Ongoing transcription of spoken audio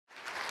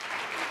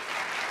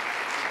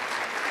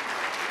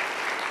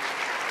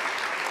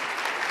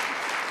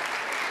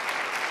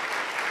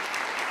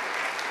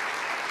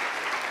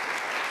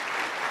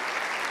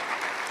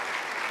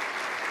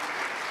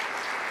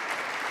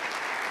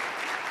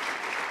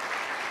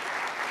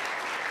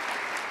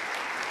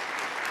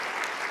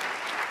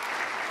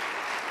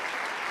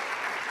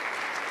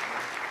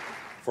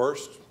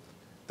First,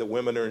 that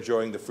women are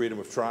enjoying the freedom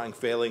of trying,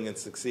 failing, and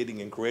succeeding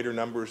in greater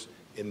numbers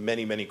in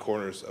many, many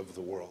corners of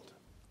the world.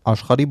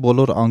 Աշխարհի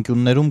բոլոր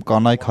անկյուններում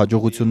կանայք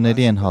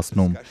հաջողությունների են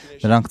հասնում,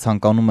 նրանք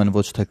ցանկանում են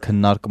ոչ թե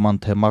քննարկման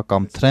թեմա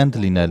կամ թրենդ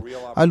լինել,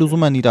 այլ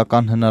ուզում են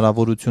իրական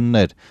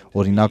հնարավորություններ,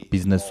 օրինակ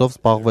բիզնեսով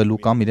զբաղվելու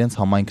կամ իրենց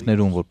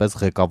համայնքներում որպես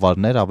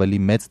ղեկավարներ ավելի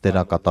մեծ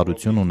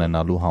դերակատարություն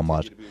ունենալու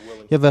համար։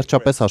 Եվ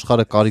վերջապես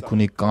աշխարհը կարիք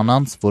ունի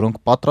կանանց,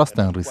 որոնք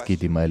պատրաստ են ռիսկի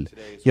դիմել,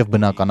 եւ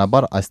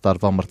բնականաբար այս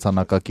տարվա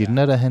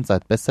մրցանակակիրները հենց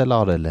այդպես էլ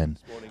արել են։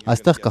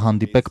 Այստեղ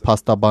կհանդիպեք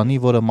փաստաբանի,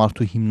 որը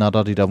մարդու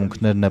հիմնարար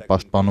իրավունքներն է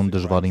պաշտպանում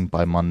դժվարին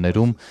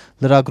պայմաններում,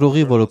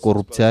 լրագրողի, որը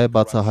կոռուպցիա է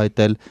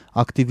բացահայտել,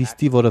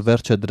 ակտիվիստի, որը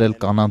վերջ է դրել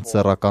կանանց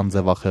սեռական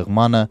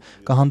ձևախեղմանը,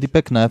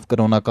 կհանդիպեք նաև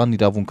կրոնական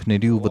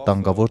իրավունքների ու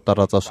վտանգավոր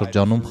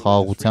տարածաշրջանում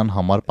խաղաղության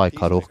համար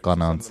պայքարող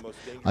կանանց։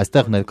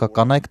 Այստեղ ներկա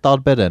կանայք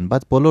տարբեր են,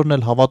 բայց բոլորն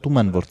էլ հավատում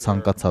են, որ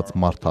ցանկացած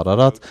մարդ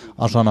արարած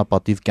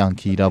արժանապատիվ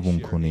կյանքի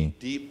իրավունք ունի։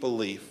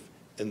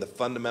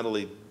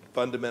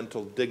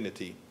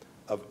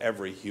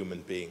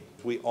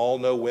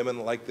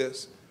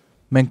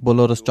 Մենք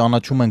բոլորս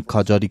ճանաչում ենք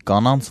քաջարի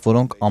կանանց,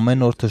 որոնք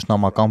ամեն օր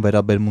թշնամական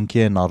վերաբերմունքի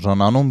են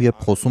արժանանում,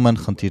 երբ խոսում են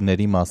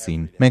խնդիրների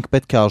մասին։ Մենք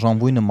պետք է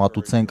արժանվույնը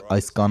մատուցենք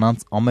այս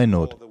կանանց ամեն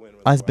օր։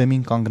 Այս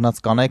բեմին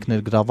կանգնած կանայք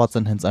ներգրաված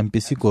են հենց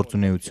այնպիսի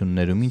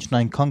գործունեություններում, ինչն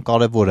այնքան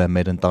կարևոր է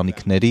մեր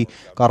ընտանիքների,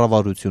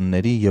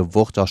 կառավարությունների եւ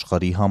ողջ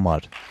աշխարհի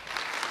համար։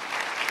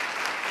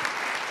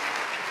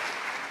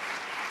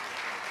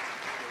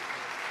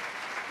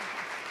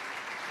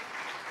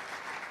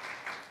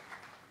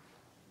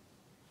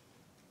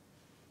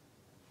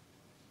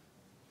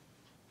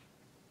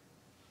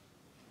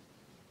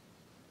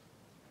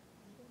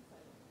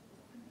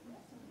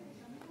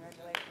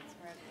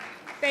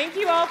 Thank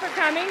you all for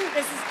coming.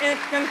 This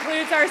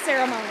concludes our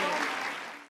ceremony.